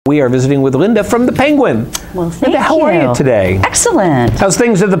We are visiting with Linda from the Penguin. Well, thank Linda, how are you today? Excellent. How's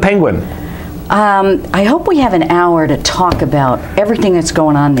things at the Penguin? I hope we have an hour to talk about everything that's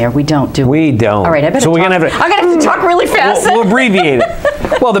going on there. We don't, do we? We don't. All right, I better so talk. I'm going to have to talk really fast. We'll abbreviate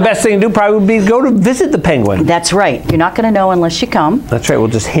it. Well, the best thing to do probably would be to go to visit the Penguin. That's right. You're not going to know unless you come. That's right. We'll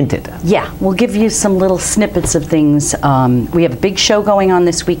just hint it. Yeah, we'll give you some little snippets of things. We have a big show going on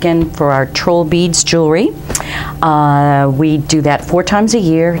this weekend for our Troll Beads jewelry. We do that 4 times a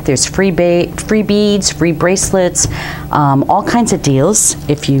year. There's free beads, free bracelets, all kinds of deals.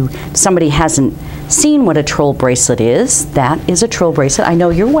 If somebody hasn't seen what a troll bracelet is, that is a troll bracelet. I know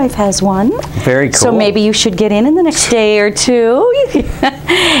your wife has one. Very cool. So maybe you should get in the next day or two.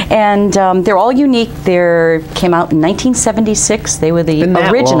 And they're all unique. They came out in 1976. They were the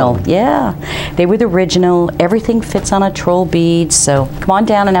original. Yeah, they were the original. Everything fits on a troll bead. So come on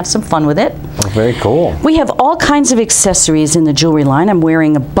down and have some fun with it. Oh, very cool. We have all kinds of accessories in the jewelry line. I'm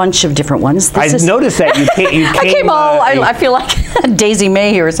wearing a bunch of different ones. I noticed that you came. I came all. I feel like Daisy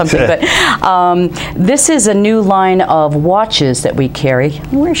May here or something. But this is a new line of watches that we carry.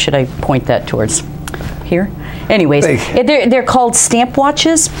 Where should I point that towards? Here? Anyways, they're called stamp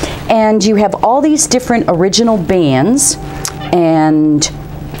watches, and you have all these different original bands, and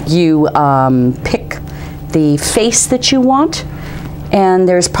you pick the face that you want, and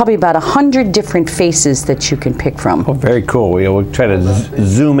there's probably about 100 different faces that you can pick from. Oh, very cool. We'll try to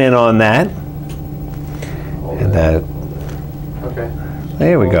zoom in on that. And okay.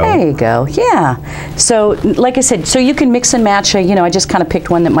 There we go. There you go. Yeah. So, like I said, so you can mix and match. I just kind of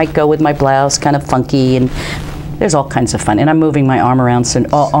picked one that might go with my blouse, kind of funky, and there's all kinds of fun. And I'm moving my arm around so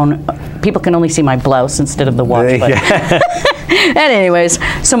people can only see my blouse instead of the watch. And anyways,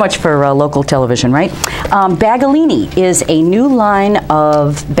 so much for local television, right? Bagalini is a new line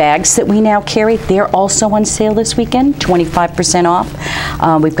of bags that we now carry. They're also on sale this weekend, 25%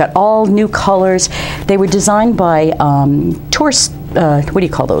 off. We've got all new colors. They were designed by tourist what do you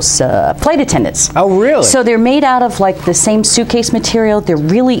call those? Flight attendants. Oh, really? So they're made out of like the same suitcase material. They're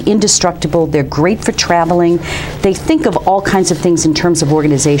really indestructible. They're great for traveling. They think of all kinds of things in terms of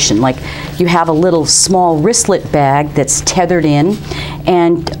organization. Like you have a little small wristlet bag that's tethered in,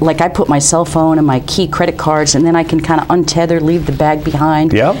 and like I put my cell phone and my key, credit cards, and then I can kind of untether, leave the bag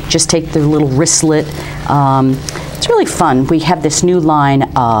behind. Yep. Just take the little wristlet. It's really fun. We have this new line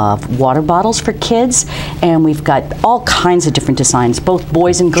of water bottles for kids, and we've got all kinds of different designs, both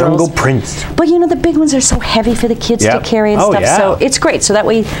boys and girls. Jungle prints. But the big ones are so heavy for the kids to carry and stuff. Yeah. So it's great. So that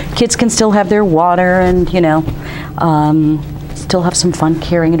way kids can still have their water and, still have some fun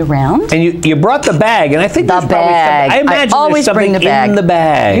carrying it around. And you brought the bag, and I think there's probably something. I imagine always there's something bring the bag. in the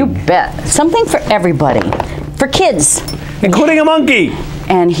bag. You bet. Something for everybody. For kids. Including a monkey.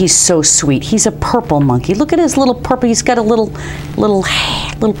 And he's so sweet. He's a purple monkey. Look at his little purple. He's got a little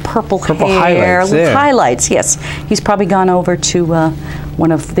purple hair. Highlights. Yes. He's probably gone over to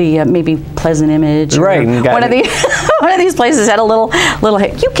one of the maybe Pleasant Image. Right. One of these places had a little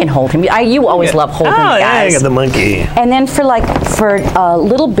hair. You can hold him. You always love holding guys. Yeah, I got the monkey. And then for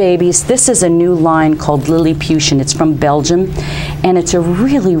little babies, this is a new line called Lilliputian. It's from Belgium, and it's a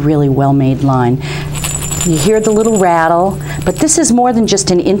really, really well-made line. You hear the little rattle, but this is more than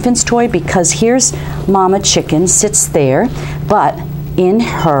just an infant's toy because here's Mama Chicken sits there, but in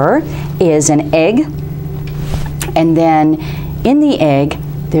her is an egg, and then in the egg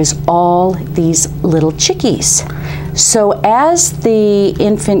there's all these little chickies. So as the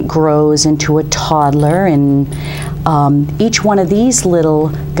infant grows into a toddler, and each one of these little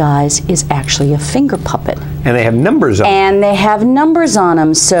guys is actually a finger puppet. And they have numbers on them. And they have numbers on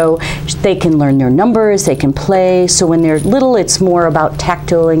them, so they can learn their numbers, they can play. So when they're little, it's more about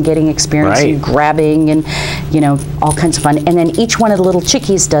tactile and getting experience and grabbing and, all kinds of fun. And then each one of the little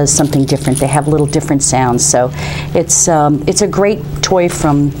chickies does something different. They have little different sounds. So it's a great toy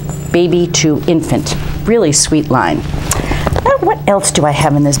from baby to infant. Really sweet line. What else do I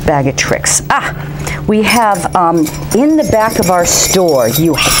have in this bag of tricks? We have in the back of our store.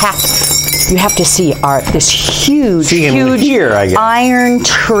 You have to see this huge iron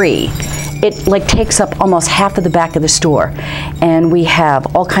tree. It takes up almost half of the back of the store, and we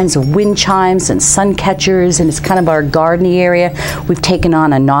have all kinds of wind chimes and sun catchers, and it's kind of our gardeny area. We've taken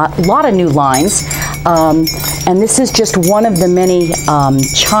on a lot of new lines, and this is just one of the many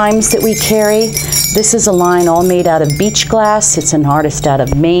chimes that we carry. This is a line all made out of beach glass. It's an artist out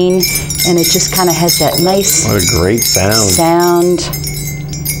of Maine, and it just kind of has that nice what a great sound.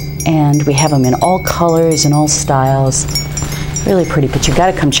 And we have them in all colors and all styles. Really pretty, but you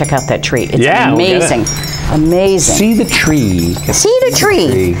got to come check out that tree. It's amazing. Amazing. See the tree. See the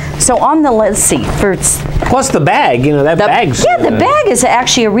tree. So on the, let's see, plus the bag, that bag's... Yeah, the bag is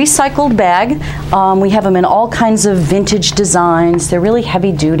actually a recycled bag. We have them in all kinds of vintage designs. They're really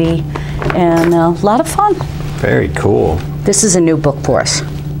heavy duty and a lot of fun. Very cool. This is a new book for us.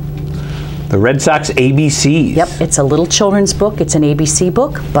 The Red Sox ABCs. Yep, it's a little children's book. It's an ABC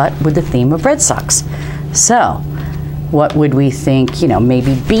book, but with the theme of Red Sox. So, what would we think?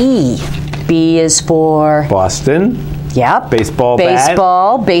 Maybe B. B is for... Boston. Yep. Baseball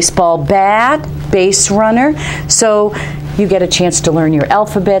bat. Baseball bat, base runner. So, you get a chance to learn your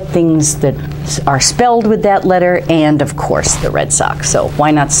alphabet, things that are spelled with that letter, and of course the Red Sox. So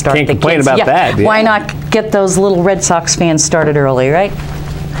why not start Can't the complain kids? about that. Yeah. Why not get those little Red Sox fans started early, right?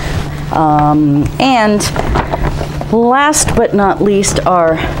 And last but not least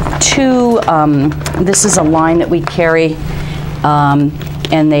are two, this is a line that we carry,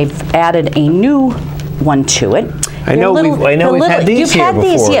 and they've added a new one to it. I know we've had these here before.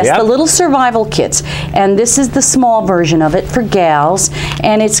 These, yes, yep. The little survival kits. And this is the small version of it for gals.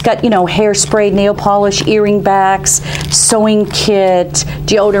 And it's got, hairspray, nail polish, earring backs, sewing kit,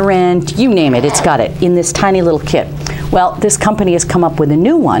 deodorant, you name it, it's got it in this tiny little kit. Well, this company has come up with a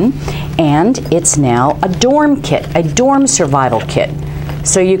new one, and it's now a dorm kit, a dorm survival kit.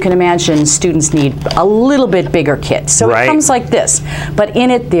 So you can imagine students need a little bit bigger kit. So right. It comes like this. But in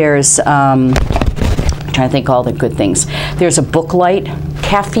it there's... I'm trying to think all the good things. There's a book light,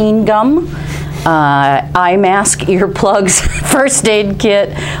 caffeine gum, eye mask, earplugs, first aid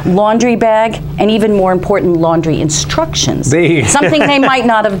kit, laundry bag, and even more important, laundry instructions. Something they might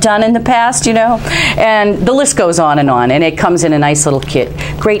not have done in the past, And the list goes on, and it comes in a nice little kit.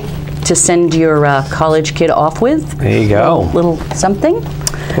 Great to send your college kid off with. There you go. Little something.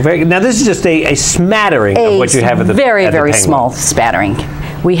 Well, now this is just a smattering of what you have at the very, at the very Penguin. small spattering.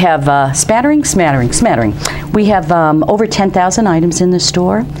 We have smattering. We have over 10,000 items in the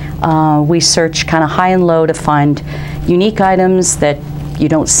store. We search kind of high and low to find unique items that you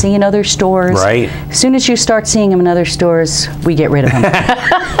don't see in other stores. Right. As soon as you start seeing them in other stores, we get rid of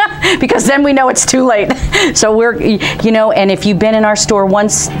them. Because then we know it's too late. So we're, and if you've been in our store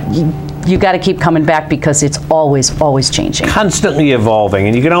once, you got to keep coming back because it's always changing. Constantly evolving,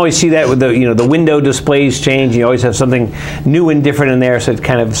 and you can always see that with the window displays change. You always have something new and different in there, so it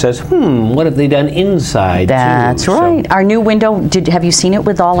kind of says, what have they done inside? That's right. So, our new window. Have you seen it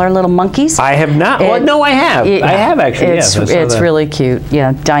with all our little monkeys? I have not. Well, no, I have. I have actually. It's really cute.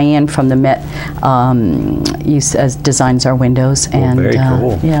 Yeah, Diane from the Met designs our windows, and very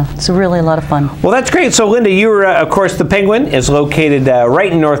cool. Yeah, it's really a lot of fun. Well, that's great. So, Linda, you're of course the Penguin is located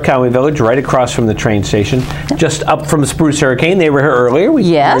right in North Conway Village. Right across from the train station, just up from Spruce Hurricane. They were here earlier.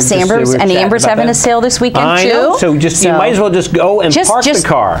 Yes, Amber's having a sale this weekend too. I know. So you might as well just go and park the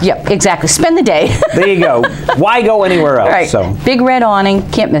car. Yep, exactly. Spend the day. There you go. Why go anywhere else? Right. So big red awning,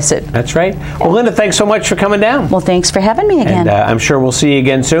 can't miss it. That's right. Well, Linda, thanks so much for coming down. Well, thanks for having me again. And I'm sure we'll see you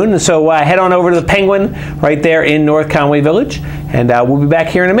again soon. And so head on over to the Penguin right there in North Conway Village, and we'll be back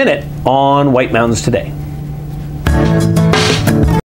here in a minute on White Mountains Today.